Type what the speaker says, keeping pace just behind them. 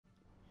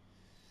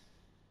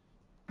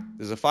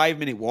There's a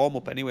 5-minute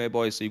warm-up anyway,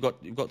 boys, so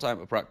you've got time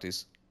to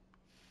practice.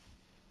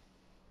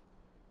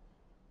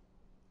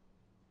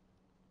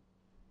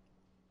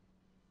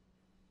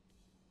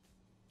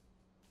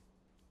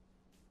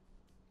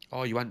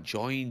 Oh, you haven't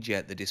joined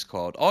yet the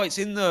Discord. Oh, it's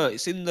in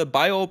the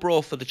bio,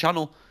 bro, for the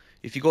channel.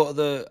 If you go to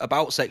the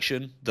about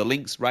section, the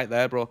link's right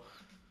there, bro.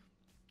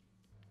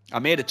 I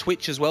made a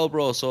Twitch as well,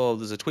 bro, so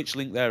there's a Twitch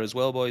link there as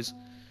well, boys.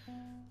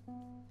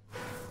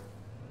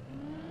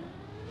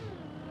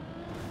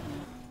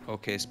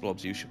 Okay,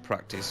 Splobs, you should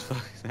practice.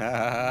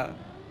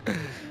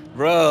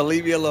 Bro,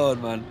 leave me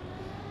alone, man.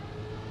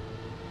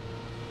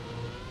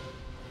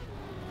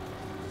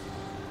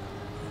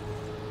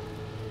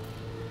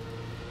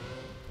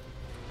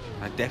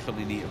 I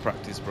definitely need to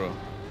practice, bro.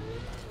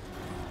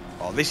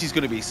 Oh, this is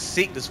going to be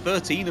sick. There's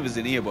 13 of us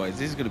in here, boys.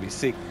 This is going to be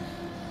sick.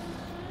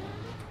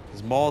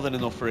 There's more than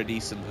enough for a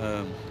decent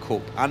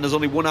cup. And there's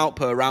only one out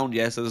per round,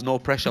 yeah, so there's no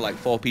pressure like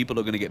 4 people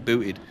are going to get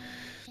booted.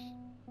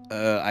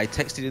 I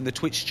texted in the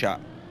Twitch chat.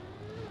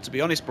 To be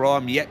honest, bro,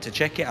 I'm yet to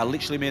check it. I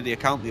literally made the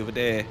account the other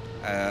day.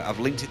 I've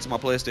linked it to my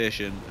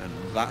PlayStation,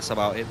 and that's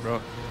about it, bro.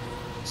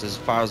 It's as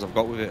far as I've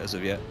got with it as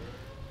of yet.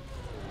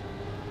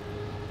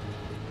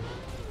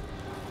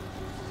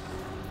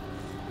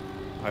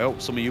 I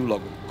hope some of you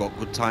lot got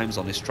good times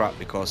on this track,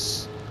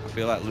 because I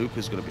feel like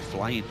Luka's going to be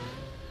flying.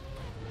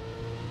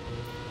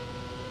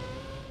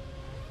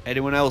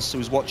 Anyone else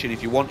who's watching,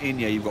 if you want in,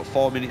 yeah, you've got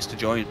 4 minutes to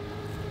join.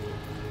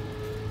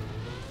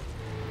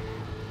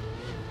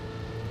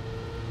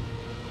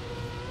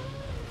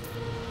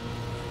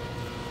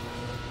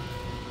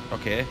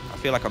 Okay, I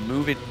feel like I'm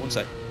moving. One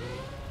sec.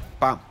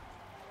 Bam.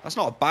 That's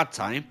not a bad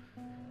time.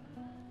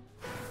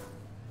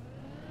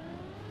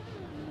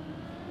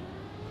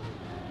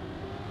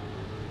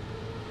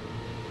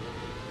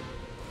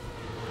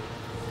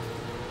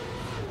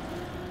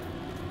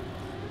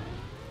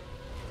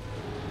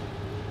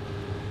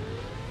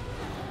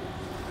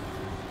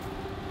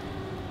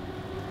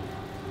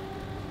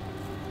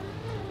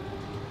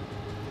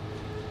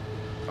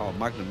 Oh,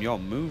 Magnum, you're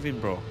moving,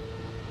 bro.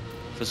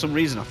 For some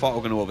reason, I thought I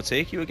was going to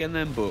overtake you again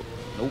then, but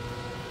nope.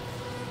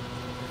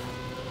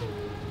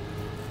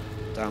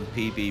 Damn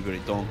PB, but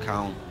it don't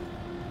count.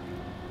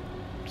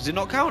 Does it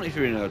not count if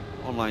you're in an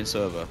online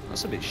server?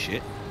 That's a bit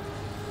shit.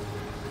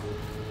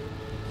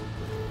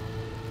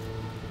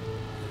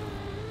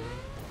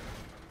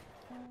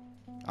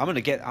 I'm going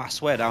to get, I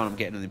swear down, I'm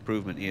getting an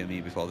improvement here,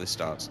 me, before this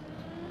starts.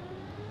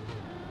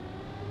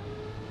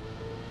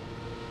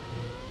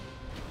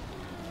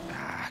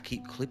 Ah, I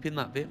keep clipping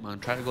that bit, man.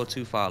 Trying to go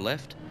too far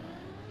left.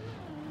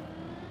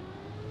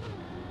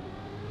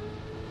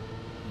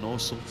 No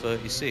sub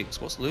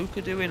 36. What's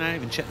Luka doing? I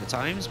haven't even checked the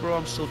times, bro.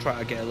 I'm still trying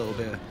to get a little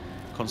bit of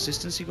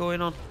consistency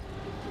going on.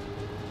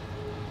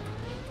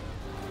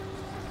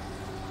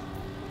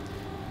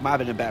 Might have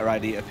been a better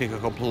idea to pick a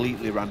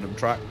completely random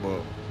track,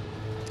 but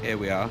here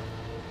we are.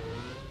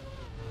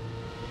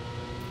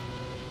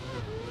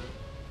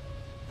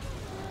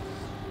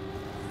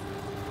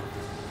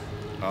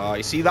 Oh,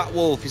 you see that,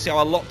 Wolf? You see how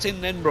I locked in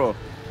then, bro?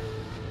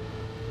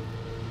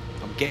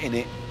 I'm getting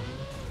it.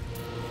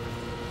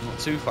 Not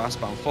too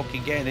fast, but I'm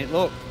fucking getting it.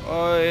 Look.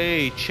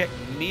 Oi, check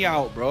me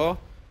out, bro.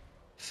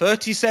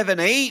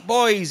 37.8,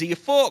 boys. Are you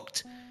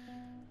fucked?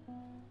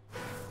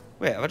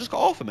 Wait, have I just got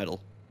Orpha medal?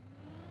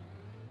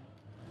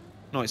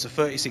 No, it's a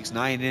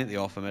 36.9, isn't it, the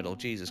Orpha medal?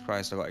 Jesus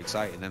Christ, I got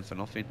excited then for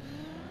nothing.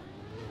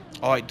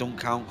 Oh, it don't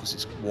count because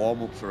it's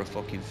warm-up for a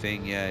fucking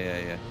thing.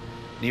 Yeah.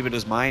 Neither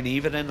does mine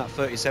either then, that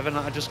 37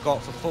 that I just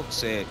got, for fuck's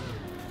sake.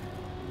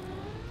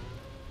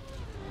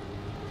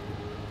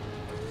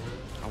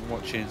 I'm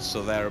watching,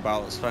 so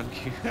thereabouts,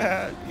 thank you.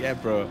 Yeah,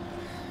 bro.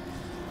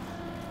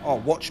 Oh,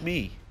 watch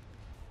me.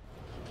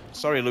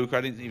 Sorry, Luke,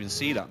 I didn't even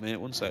see that, mate.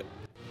 One sec.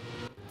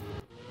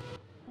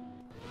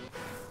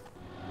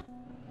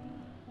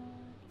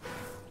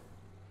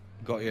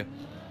 Got you.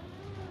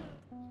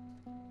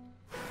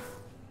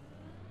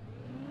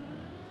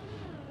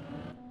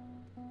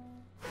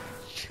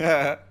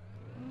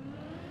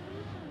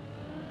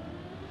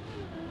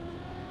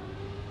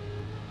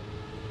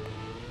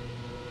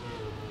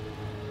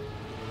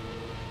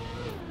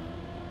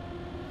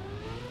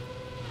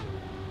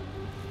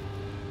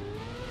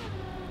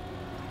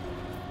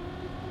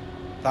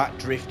 That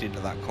drift into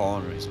that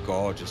corner is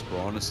gorgeous, bro,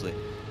 honestly.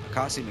 I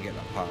can't seem to get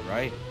that part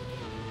right.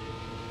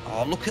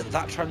 Oh, look at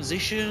that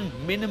transition.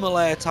 Minimal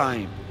air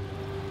time.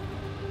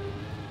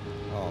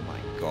 Oh, my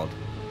God.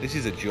 This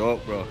is a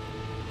joke, bro.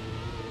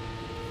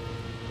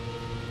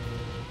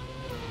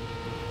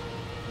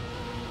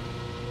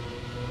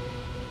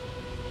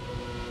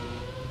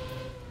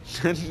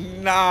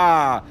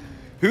 Nah.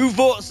 Who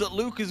votes that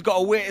Luka's got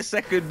to wait a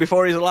second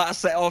before he's allowed to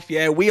set off?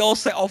 Yeah, we all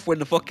set off when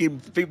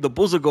the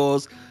buzzer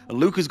goes, and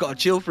Luka's got to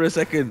chill for a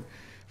second.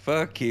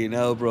 Fucking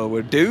hell, bro.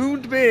 We're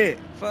doomed, mate.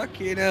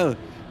 Fucking hell.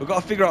 We've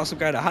got to figure out some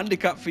kind of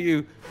handicap for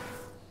you.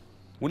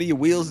 One of your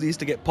wheels needs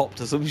to get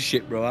popped or some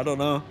shit, bro. I don't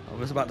know. I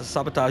was about to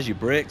sabotage your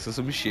brakes or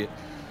some shit.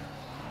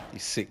 You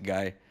sick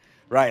guy.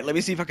 Right, let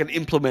me see if I can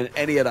implement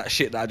any of that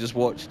shit that I just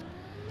watched.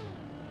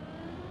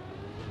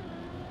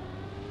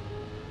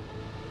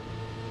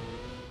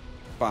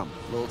 Bam.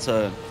 Little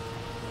turn.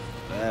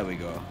 There we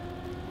go.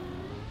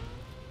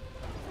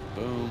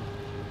 Boom.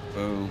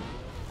 Boom.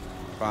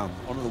 Bam.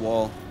 Onto the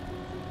wall.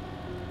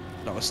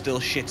 That was still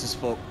shit as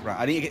fuck. Right,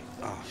 I need to get...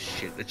 Oh,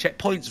 shit. The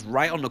checkpoint's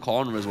right on the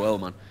corner as well,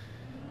 man.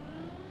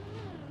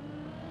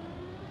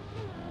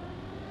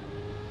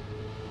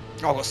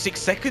 Oh, I've got 6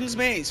 seconds,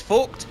 mate. It's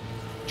fucked.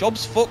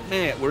 Job's fucked,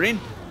 mate. We're in.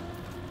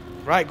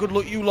 Right, good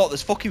luck, you lot.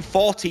 There's fucking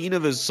 14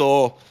 of us,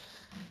 so...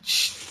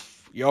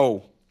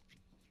 Yo.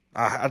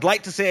 I'd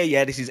like to say,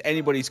 yeah, this is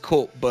anybody's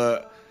cup,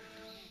 but...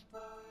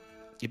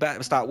 You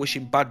better start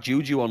wishing bad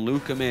juju on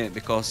LUKA, mate,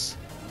 because...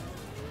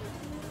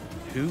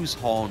 Whose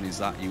horn is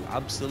that, you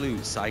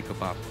absolute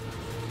psychopath?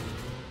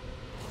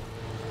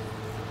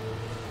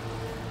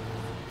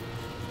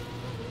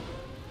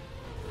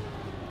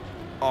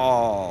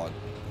 Oh,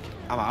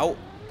 I'm out.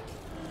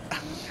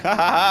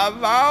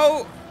 I'm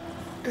out.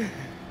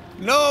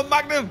 No,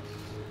 Magnum.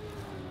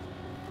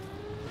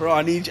 Bro,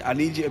 I need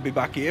you to be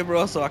back here,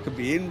 bro, so I can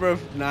be in, bro.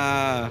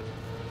 Nah.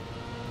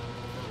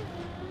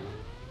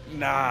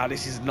 Nah,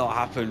 this has not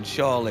happened,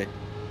 surely.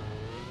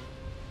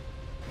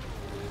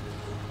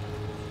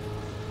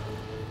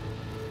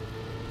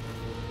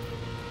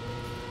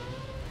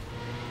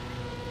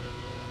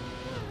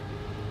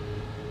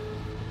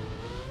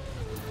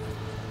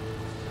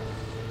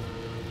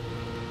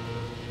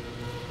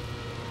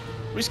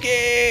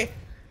 Risky!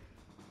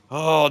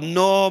 Oh,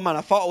 no, man.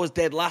 I thought I was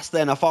dead last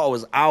then. I thought I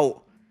was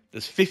out.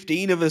 There's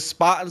 15 of us.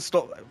 Spartan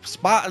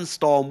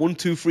Storm, 1,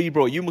 2, 3,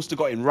 bro. You must have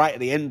got in right at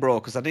the end, bro,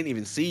 because I didn't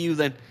even see you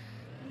then.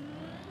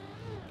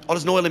 Oh,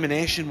 there's no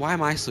elimination. Why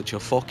am I such a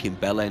fucking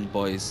bellend,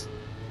 boys?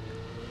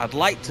 I'd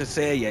like to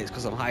say, yeah, it's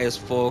because I'm high as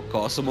fuck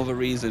or some other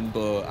reason,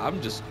 but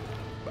I'm just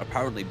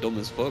apparently dumb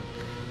as fuck.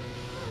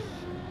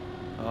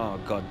 Oh,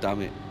 god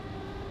damn it.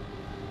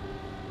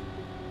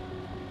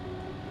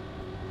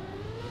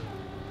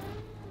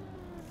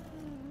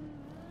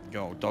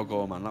 Yo,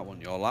 doggo, man, that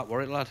wasn't your lap,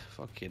 were it, lad?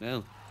 Fucking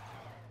hell.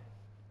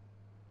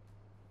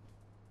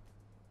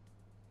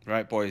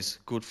 Right, boys,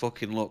 good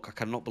fucking luck. I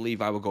cannot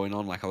believe I were going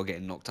on like I were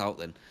getting knocked out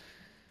then.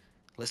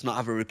 Let's not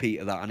have a repeat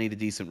of that. I need a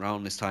decent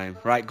round this time.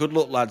 Right, good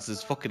luck, lads.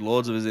 There's fucking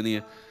loads of us in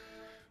here.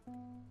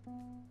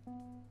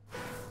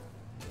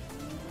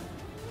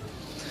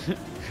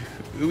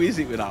 Who is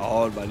it with that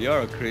horn, man?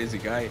 You're a crazy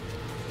guy.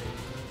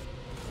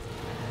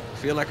 I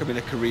feel like I'm in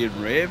a Korean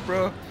rave,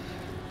 bro.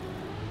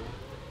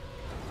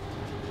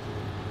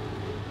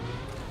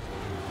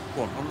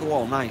 Go on, on the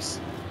wall,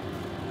 nice.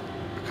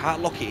 I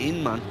can't lock it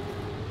in, man.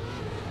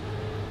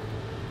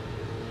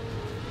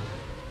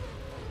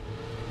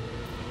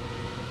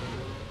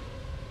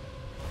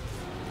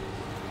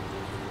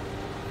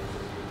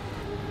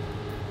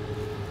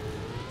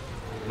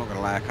 I'm not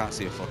gonna lie, I can't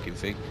see a fucking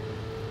thing.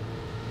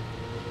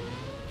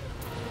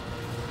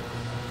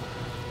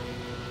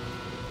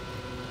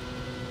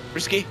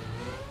 Risky.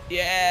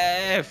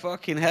 Yeah,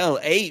 fucking hell.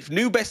 8th,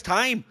 new best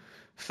time.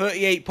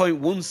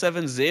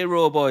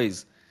 38.170,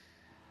 boys.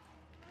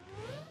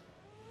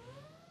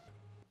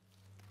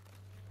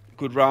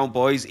 Good round,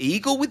 boys.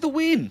 Eagle with the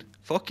win.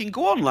 Fucking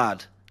go on,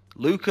 lad.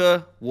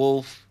 LUKA,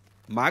 Wolf,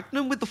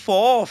 Magnum with the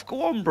 4th.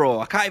 Go on, bro.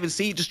 I can't even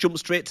see it. Just jump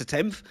straight to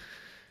 10th.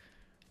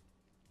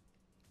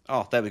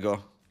 Oh, there we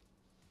go.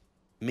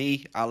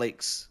 Me,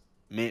 Alex,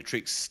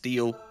 Matrix,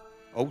 Steel.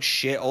 Oh,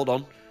 shit. Hold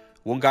on.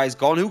 One guy's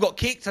gone. Who got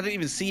kicked? I didn't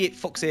even see it.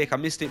 Fuck's sake. I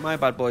missed it. My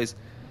bad, boys.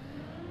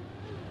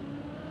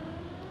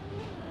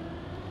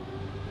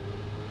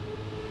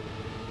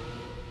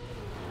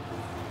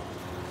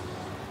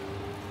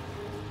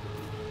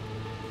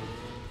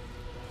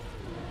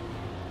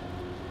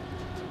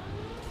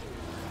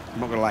 I'm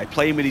not gonna lie,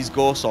 playing with his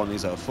ghosts on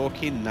is a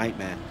fucking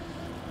nightmare.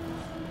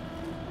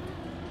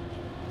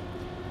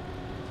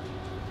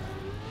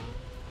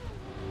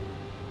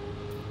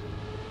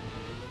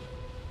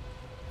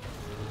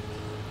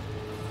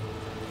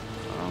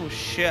 Oh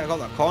shit, I got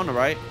that corner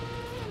right.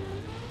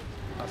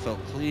 That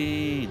felt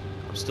clean.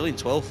 I'm still in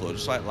 12th though,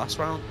 just like last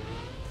round.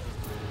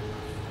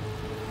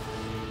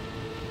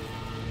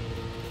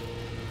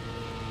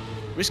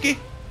 Risky?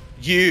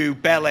 You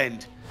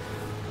bellend.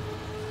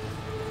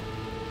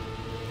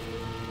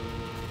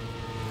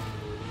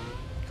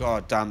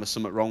 God damn, there's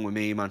something wrong with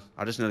me, man.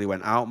 I just nearly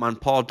went out, man.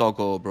 Poor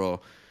Doggo, bro.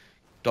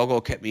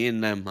 Doggo kept me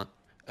in them, man.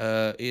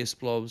 Here,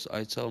 Splobs,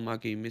 I tell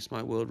Maggie, missed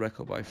my world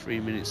record by 3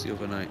 minutes the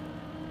other night.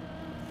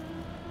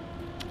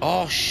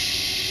 Oh,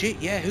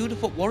 shit, yeah. Who the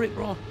fuck were it,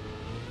 bro?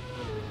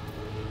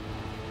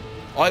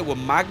 Oh, it was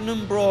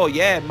Magnum, bro.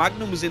 Yeah,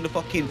 Magnum was in the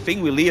fucking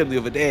thing with Liam the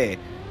other day.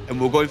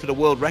 And we were going for the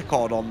world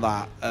record on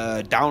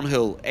that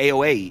downhill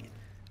AO8.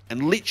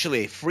 And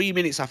literally 3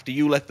 minutes after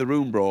you left the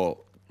room, bro,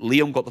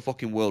 Liam got the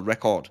fucking world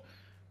record.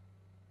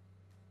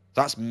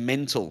 That's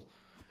mental.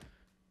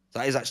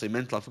 That is actually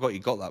mental. I forgot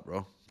you got that,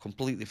 bro.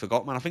 Completely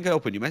forgot, man. I think I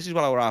opened your message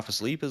while I was half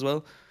asleep as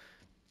well.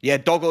 Yeah,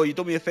 Doggo, you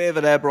done me a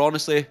favour there, bro,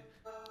 honestly.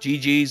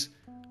 GG's.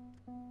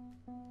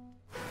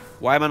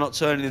 Why am I not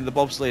turning in the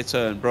bobsleigh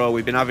turn? Bro,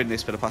 we've been having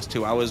this for the past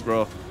 2 hours,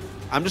 bro.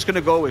 I'm just going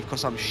to go with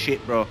because I'm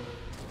shit, bro.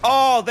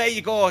 Oh, there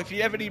you go. If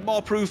you ever need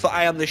more proof that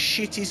I am the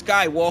shittest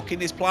guy walking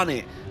this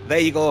planet, there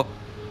you go.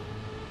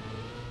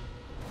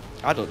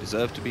 I don't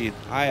deserve to be.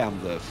 I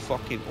am the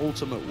fucking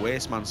ultimate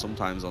waste man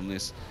sometimes on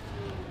this.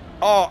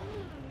 Oh.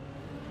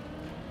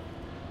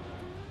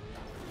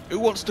 Who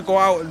wants to go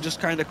out and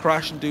just kind of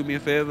crash and do me a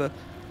favour?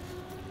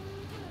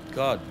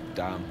 God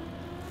damn.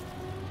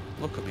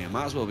 Look at me. I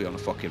might as well be on a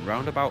fucking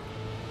roundabout.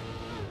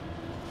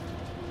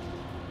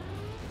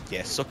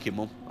 Yeah, suck your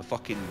mum.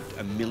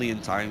 A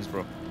million times,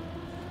 bro.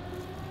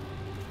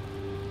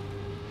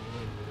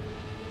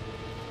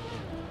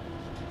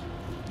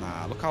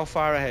 Nah, look how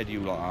far ahead you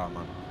lot are,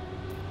 man.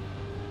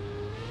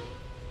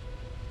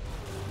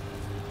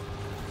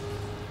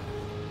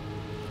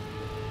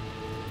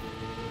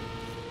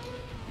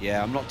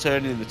 Yeah, I'm not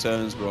turning in the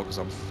turns, bro, because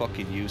I'm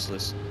fucking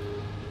useless.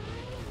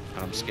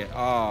 And I'm scared.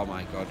 Oh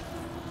my god.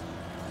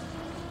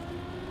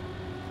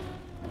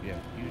 Yeah,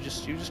 you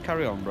just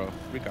carry on, bro.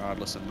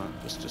 Regardless of that,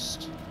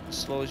 just as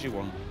slow as you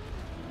want.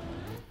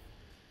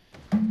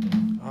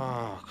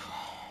 Oh god.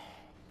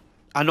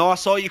 I know I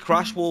saw you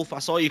crash, Wolf. I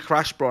saw you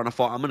crash, bro, and I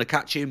thought I'm gonna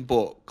catch him,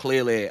 but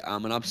clearly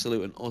I'm an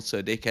absolute and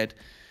utter dickhead.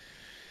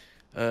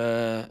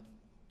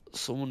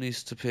 Someone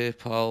needs to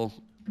PayPal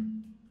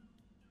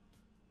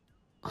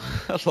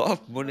a lot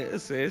of money to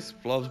say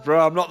Splobs,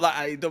 bro. I'm not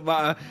that. It don't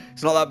matter.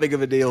 It's not that big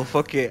of a deal.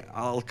 Fuck it.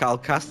 I'll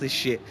cast this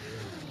shit.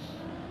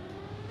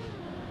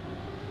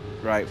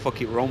 Right, fuck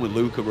it. We're on with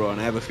LUKA, bro,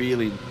 and I have a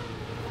feeling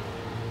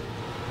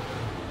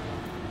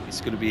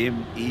it's gonna be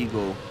him,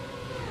 Eagle,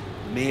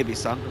 maybe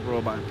Santa,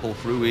 bro, might pull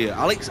through here.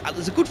 Alex,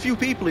 there's a good few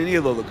people in here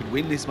though that could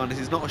win this, man. This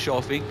is not a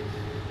sure thing.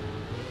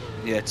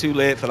 Yeah, too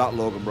late for that,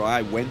 Logan, bro.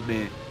 I went,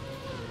 mate.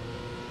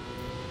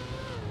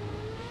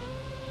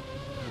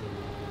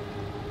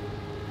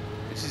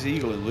 This is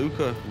Eagle and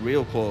LUKA,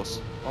 real close.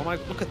 Oh my,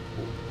 look at.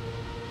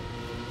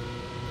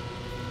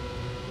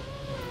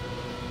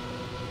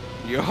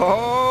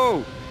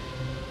 Yo!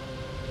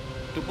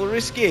 Double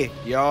risky.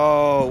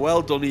 Yo,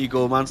 well done,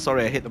 Eagle, man.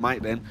 Sorry, I hit the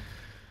mic then.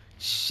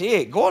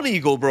 Shit, go on,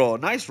 Eagle, bro.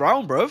 Nice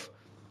round, bruv.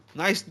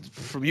 Nice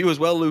from you as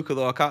well, LUKA,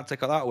 though. I can't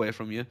take that away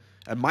from you.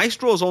 And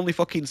Maestro's only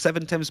fucking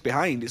 7 temps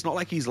behind. It's not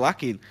like he's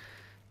lacking.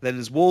 Then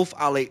there's Wolf,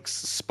 Alex,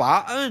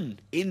 Spartan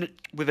in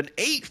with an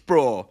 8th,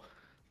 bro.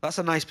 That's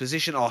a nice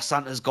position. Oh,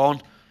 Santa's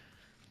gone.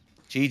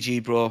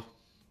 GG, bro.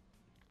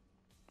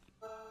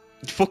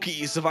 Fuck it,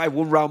 you survived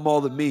 1 round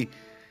more than me.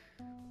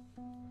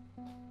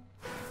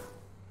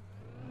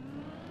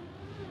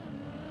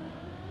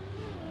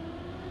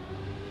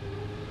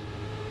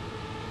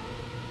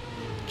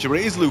 Do you know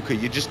what it is, LUKA?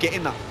 You're just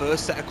getting that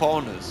first set of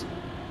corners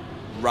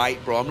right,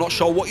 bro. I'm not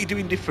sure what you're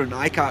doing different.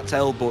 I can't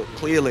tell, but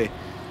clearly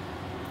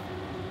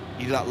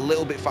you're that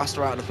little bit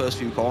faster out of the first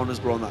few corners,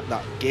 bro. And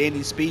that gain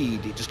in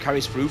speed, it just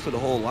carries through for the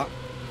whole lap.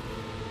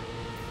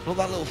 Not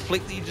that little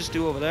flick that you just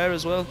do over there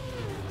as well.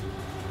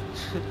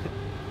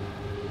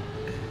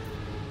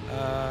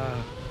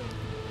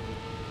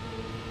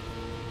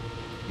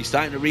 You're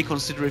starting to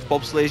reconsider if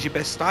bobsleigh is your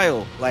best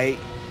style. Like,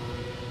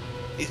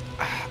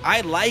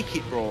 I like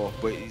it, bro,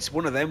 but it's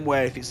one of them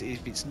where if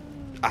it's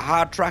a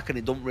hard track and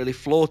it don't really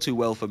flow too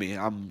well for me,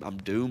 I'm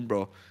doomed,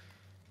 bro.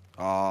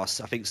 Oh, I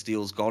think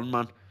Steele's gone,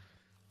 man.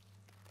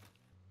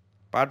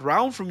 Bad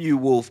round from you,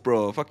 Wolf,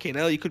 bro. Fucking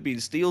hell, you could be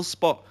in Steele's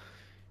spot.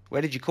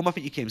 Where did you come? I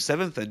think you came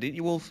 7th then, didn't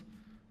you, Wolf?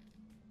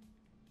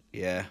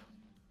 Yeah.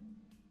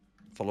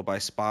 Followed by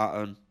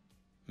Spartan,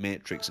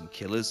 Matrix, and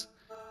Killers.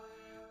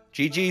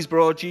 GG's,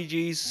 bro.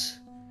 GG's.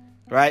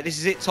 Right, this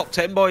is it. Top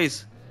 10,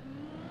 boys.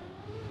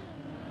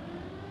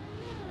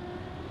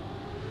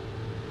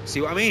 See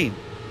what I mean?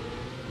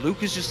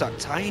 LUKA's just that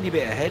tiny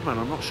bit ahead, man.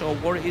 I'm not sure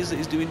what it is that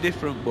he's doing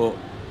different, but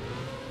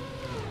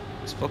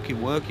it's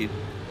fucking working.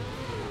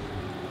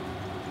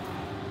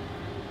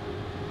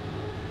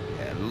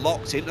 Yeah,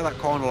 locked into that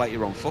corner like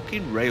you're on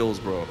fucking rails,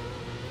 bro.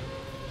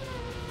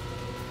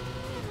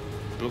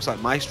 It looks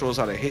like Maestro's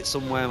had a hit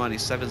somewhere, man.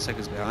 He's 7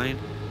 seconds behind.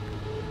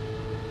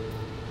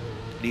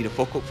 Need a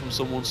fuck up from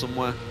someone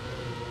somewhere.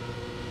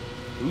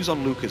 Who's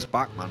on LUKA's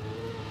back, man?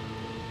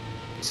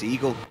 It's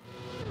Eagle.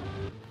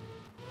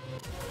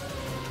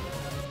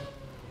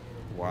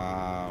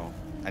 Wow.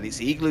 And it's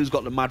Eagle who's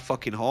got the mad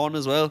fucking horn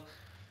as well.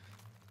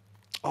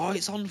 Oh,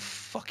 it's on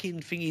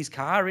fucking Thingy's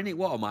car, innit?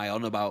 What am I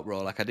on about,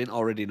 bro? Like, I didn't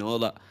already know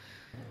that.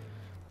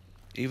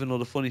 Even though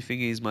the funny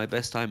thing is, my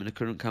best time in the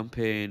current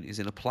campaign is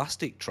in a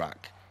plastic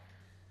track.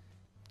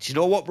 Do you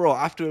know what, bro?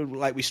 After,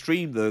 like, we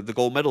streamed the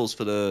gold medals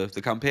for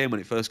the campaign when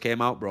it first came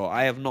out, bro,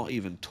 I have not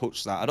even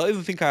touched that. I don't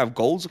even think I have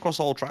golds across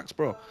all tracks,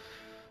 bro.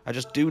 I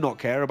just do not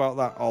care about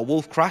that. Oh,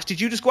 Wolf crashed.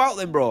 Did you just go out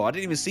then, bro? I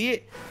didn't even see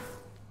it.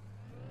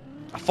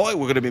 I thought it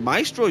were going to be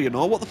Maestro, you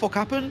know? What the fuck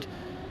happened?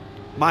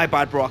 My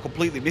bad, bro. I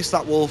completely missed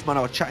that, Wolf, man.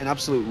 I was chatting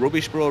absolute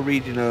rubbish, bro,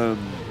 reading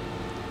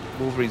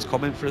Wolverine's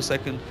comment for a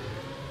second.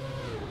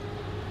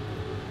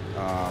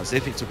 As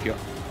if it took you...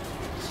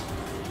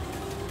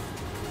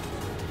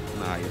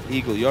 Nah,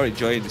 Eagle, you're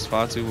enjoying this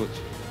far too much.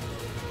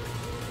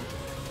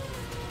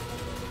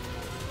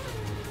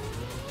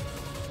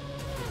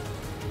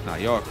 Nah,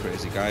 you're a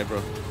crazy guy,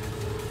 bro.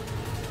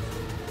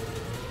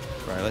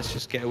 Right, let's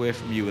just get away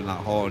from you and that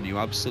horn, you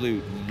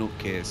absolute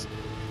nutcase.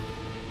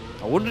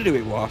 I wondered who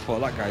it was. I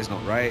thought that guy's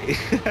not right.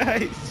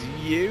 It's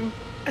you.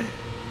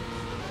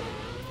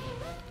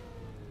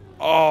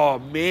 Oh,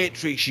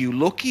 Matrix, you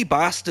lucky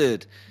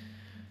bastard.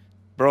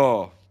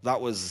 Bro, that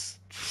was...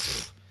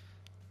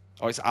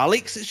 Oh, it's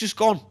Alex that's just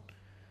gone.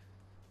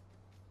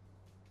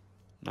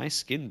 Nice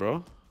skin,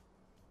 bro.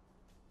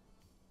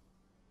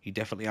 He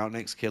definitely out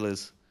next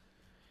killers.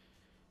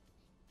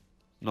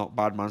 Not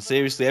bad, man.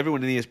 Seriously,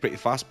 everyone in here is pretty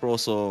fast, bro,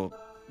 so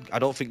I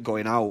don't think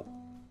going out,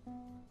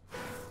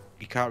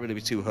 you can't really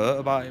be too hurt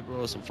about it,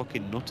 bro. Some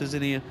fucking nutters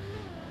in here.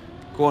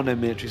 Go on then,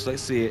 Matrix.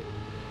 Let's see it.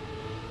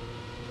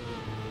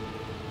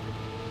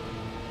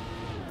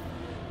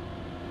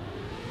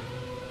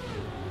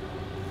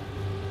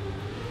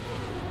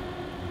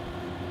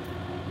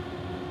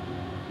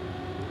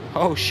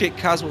 Oh, shit,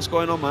 Kaz. What's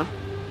going on, man?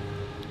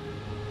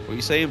 What are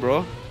you saying,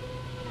 bro?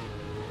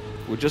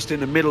 We're just in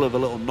the middle of a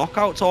little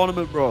knockout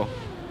tournament, bro.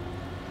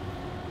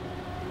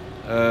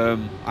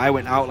 I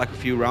went out like a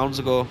few rounds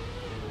ago.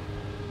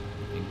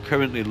 And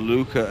currently,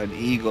 LUKA and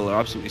Eagle are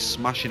absolutely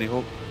smashing it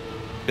up.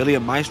 Billy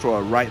and Maestro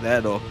are right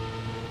there, though.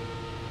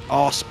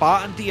 Oh,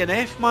 Spartan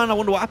DNF, man. I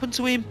wonder what happened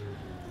to him.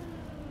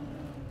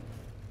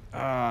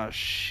 Ah,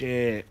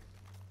 shit.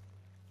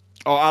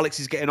 Oh, Alex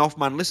is getting off,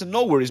 man. Listen,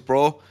 no worries,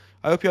 bro.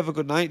 I hope you have a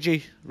good night,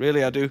 G.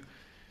 Really, I do.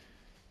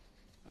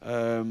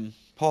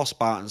 Poor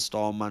Spartan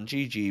Storm, man.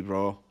 GG,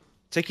 bro.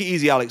 Take it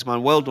easy, Alex,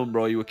 man. Well done,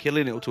 bro. You were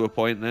killing it up to a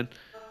point then.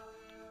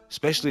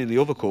 Especially in the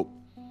other cup.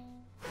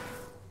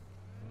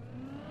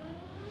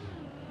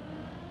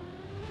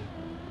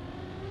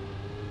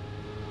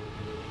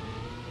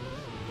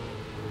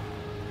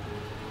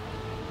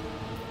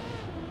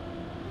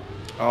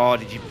 Oh,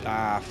 did you...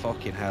 Ah,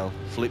 fucking hell.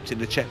 Flipped in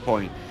the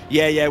checkpoint.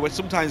 Yeah, well,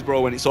 sometimes,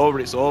 bro, when it's over,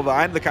 it's over.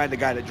 I'm the kind of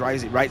guy that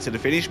drives it right to the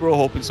finish, bro,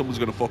 hoping someone's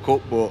going to fuck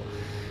up, but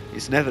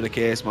it's never the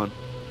case, man.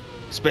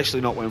 Especially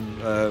not when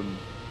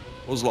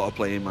us lot are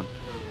playing, man.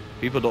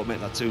 People don't make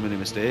that too many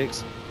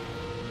mistakes.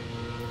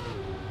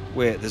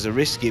 Wait, there's a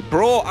risky.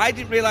 Bro, I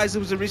didn't realise there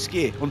was a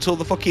risky until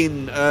the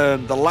fucking,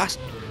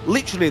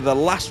 literally the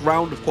last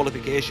round of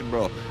qualification,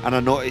 bro. And I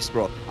noticed,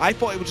 bro. I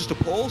thought it was just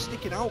a pole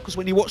sticking out, because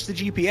when you watch the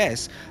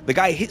GPS, the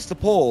guy hits the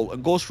pole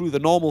and goes through the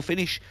normal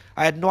finish.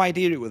 I had no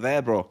idea it was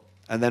there, bro.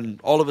 And then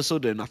all of a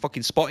sudden, I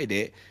fucking spotted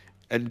it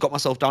and got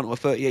myself down to a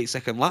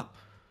 38-second lap.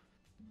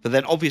 But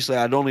then, obviously,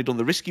 I'd only done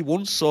the risky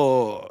once,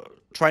 so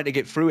trying to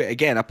get through it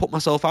again, I put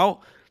myself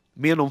out.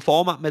 Me and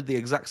Unformat made the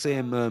exact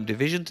same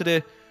division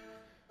today.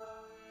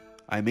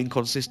 I'm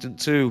inconsistent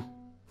too.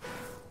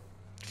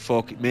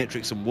 Fuck it,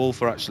 Matrix and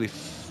Wolf are actually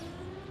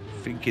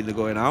thinking they're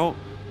going out.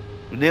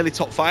 We're nearly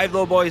top 5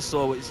 though, boys,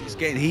 so it's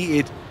getting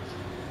heated.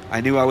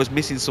 I knew I was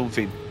missing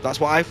something.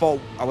 That's what I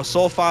thought. I was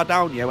so far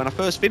down, yeah. When I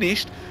first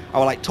finished, I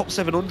was like top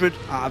 700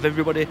 out of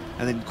everybody,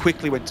 and then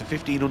quickly went to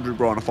 1500,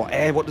 bro. And I thought,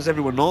 hey, what does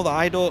everyone know that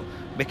I don't?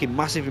 Making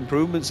massive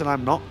improvements, and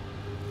I'm not.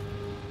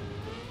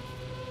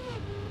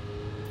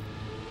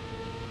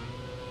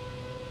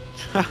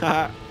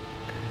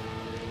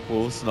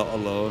 Wolf's not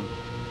alone.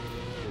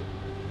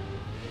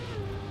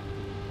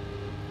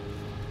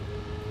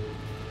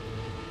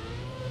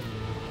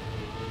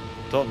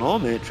 Don't know,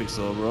 Matrix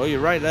though, bro. You're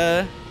right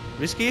there.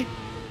 Risky.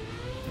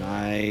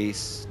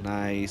 Nice,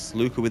 nice.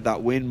 LUKA with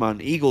that win, man.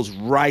 Eagle's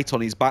right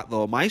on his back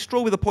though.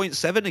 Maestro with a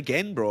 0.7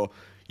 again, bro.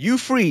 You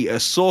three are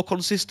so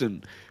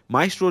consistent.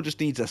 Maestro just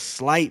needs a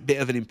slight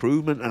bit of an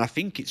improvement, and I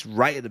think it's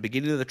right at the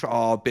beginning of the track.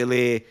 Oh,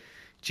 Billy.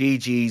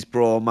 GG's,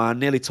 bro, man.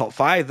 Nearly top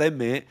 5 then,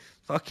 mate.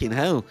 Fucking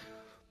hell.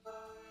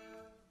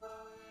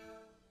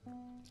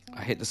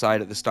 I hit the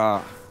side at the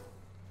start.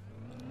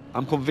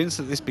 I'm convinced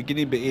that this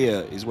beginning bit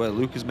here is where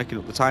LUKA's making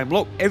up the time.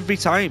 Look, every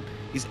time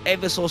he's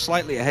ever so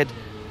slightly ahead.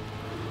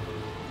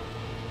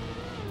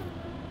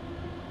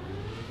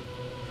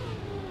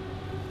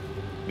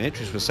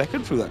 Matrix was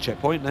second through that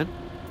checkpoint then.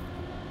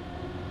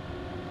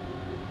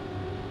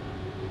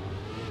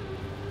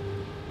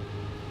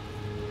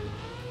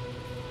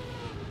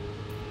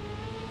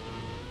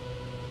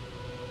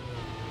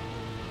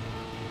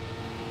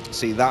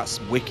 See, that's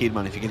wicked,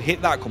 man. If you can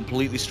hit that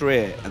completely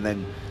straight and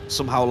then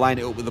somehow line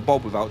it up with the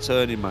bob without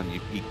turning, man,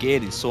 you're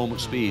gaining so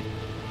much speed.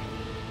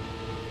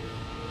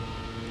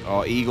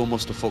 Oh, Eagle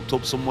must have fucked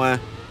up somewhere.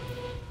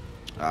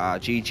 Ah,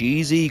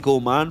 GG's,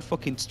 Eagle, man.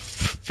 Fucking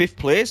 5th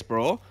place,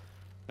 bro. And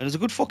there's a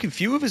good fucking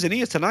few of us in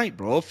here tonight,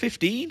 bro.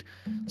 15.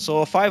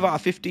 So 5 out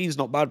of 15 is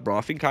not bad, bro.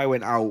 I think I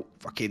went out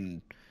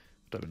fucking... I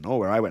don't even know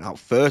where I went out.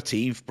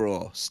 13th,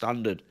 bro.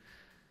 Standard.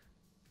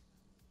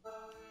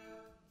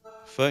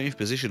 13th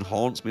position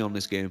haunts me on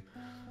this game.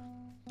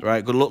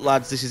 Right, good luck,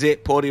 lads. This is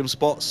it. Podium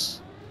spots.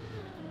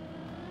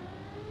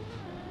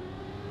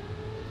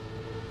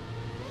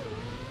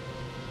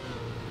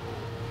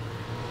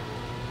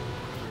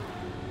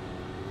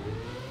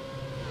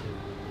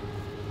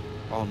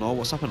 Oh no,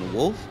 what's happened to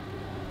Wolf?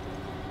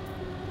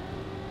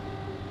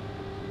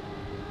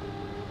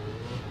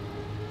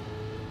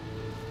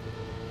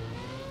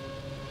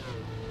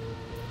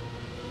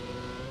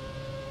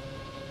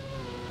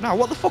 Now,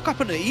 what the fuck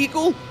happened to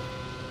Eagle?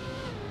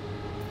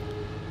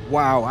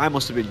 Wow, I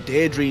must have been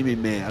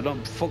daydreaming, mate. I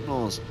don't fuck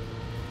knows.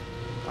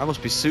 I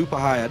must be super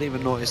high. I didn't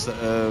even notice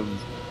that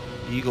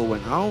Eagle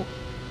went out.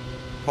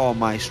 Poor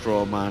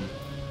Maestro, man.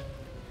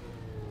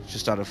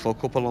 Just had a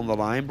fuck up along the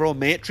line, bro.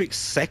 Matrix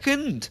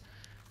second.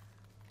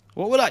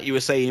 What was that you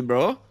were saying,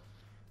 bro?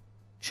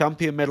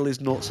 Champion medal is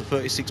nuts at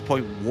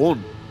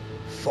 36.1.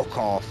 Fuck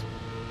off.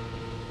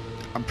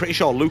 I'm pretty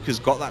sure Luka's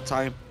got that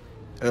time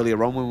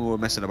earlier on when we were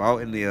messing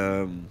about in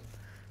the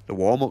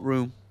warm-up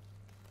room.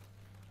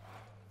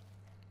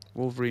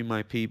 Wolverine,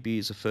 my PB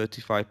is a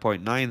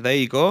 35.9. There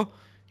you go.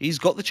 He's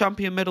got the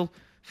champion medal.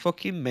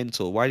 Fucking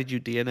mental. Why did you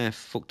DNF?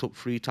 Fucked up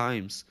 3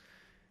 times.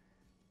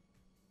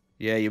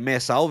 Yeah, you may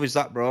salvage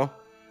that, bro.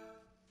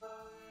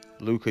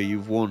 Luka,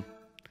 you've won.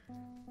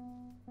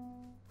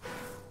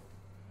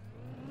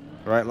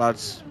 Right,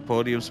 lads.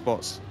 Podium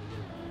spots.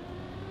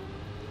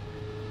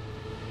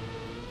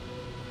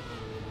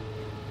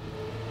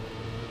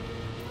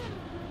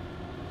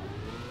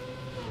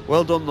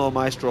 Well done, though,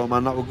 Maestro,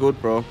 man. That was good,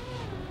 bro.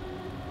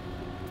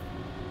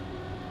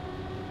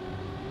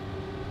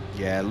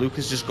 Yeah,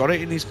 Luka's just got it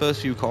in his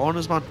first few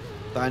corners, man.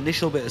 That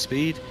initial bit of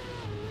speed.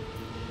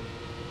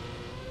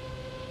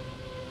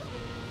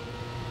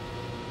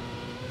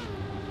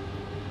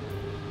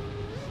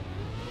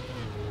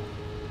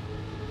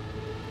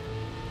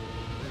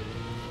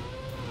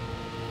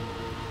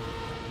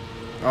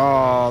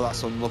 Oh,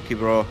 that's unlucky,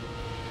 bro.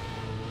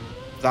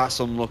 That's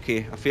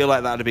unlucky. I feel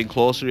like that would have been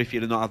closer if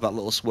you'd not had that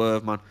little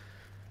swerve, man.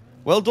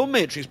 Well done,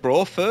 Matrix,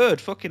 bro.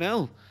 Third. Fucking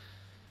hell.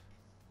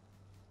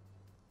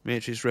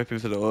 Matrix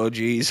repping for the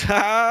OGs.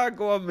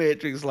 Go on,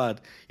 Matrix,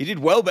 lad. You did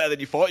well better than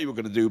you thought you were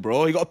going to do,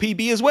 bro. You got a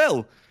PB as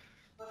well.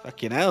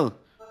 Fucking hell.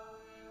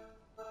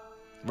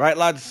 Right,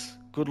 lads.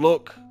 Good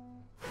luck.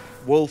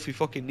 Wolf, you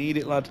fucking need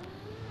it, lad.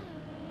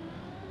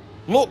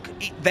 Look,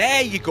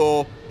 there you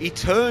go. He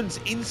turns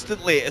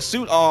instantly. As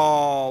soon...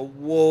 Oh,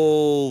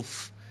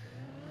 Wolf.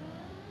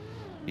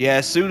 Yeah,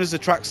 as soon as the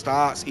track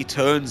starts, he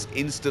turns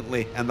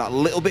instantly. And that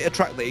little bit of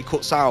track that he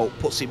cuts out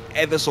puts him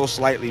ever so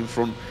slightly in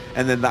front.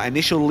 And then that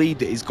initial lead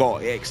that he's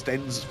got, it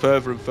extends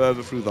further and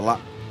further through the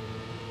lap.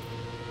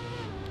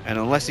 And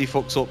unless he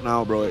fucks up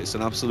now, bro, it's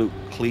an absolute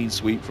clean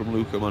sweep from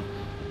Luka, man.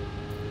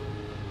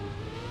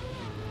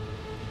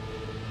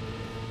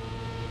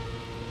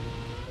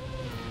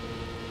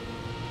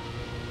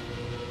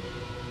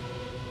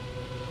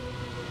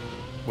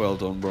 Well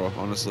done, bro,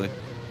 honestly.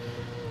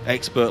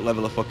 Expert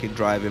level of fucking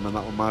driving, man.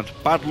 That one mad.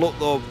 Bad luck,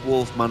 though,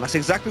 Wolf, man. That's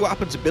exactly what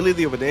happened to Billy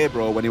the other day,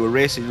 bro, when he were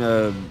racing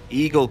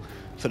Eagle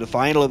for the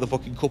final of the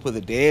fucking Cup of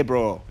the Day,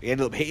 bro. He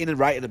ended up hitting it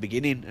right at the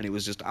beginning, and it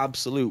was just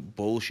absolute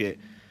bullshit.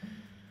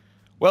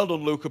 Well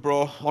done, Luka,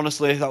 bro.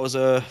 Honestly, that was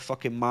a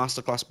fucking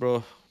masterclass,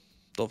 bro.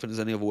 Don't think there's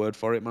any other word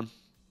for it, man.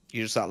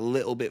 You're just that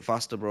little bit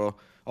faster, bro.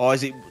 Oh,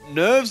 is it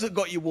nerves that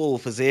got you,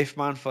 Wolf? As if,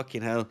 man.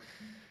 Fucking hell.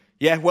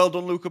 Yeah, well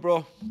done, Luka,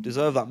 bro.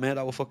 Deserve that, mate.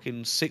 That was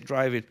fucking sick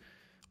driving.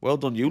 Well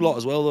done, you lot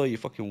as well, though. You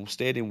fucking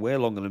stayed in way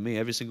longer than me,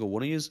 every single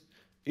one of you.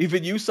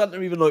 Even you,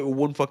 Santa, even though it was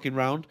one fucking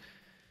round.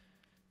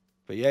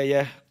 But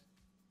yeah.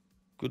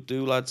 Good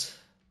do, lads.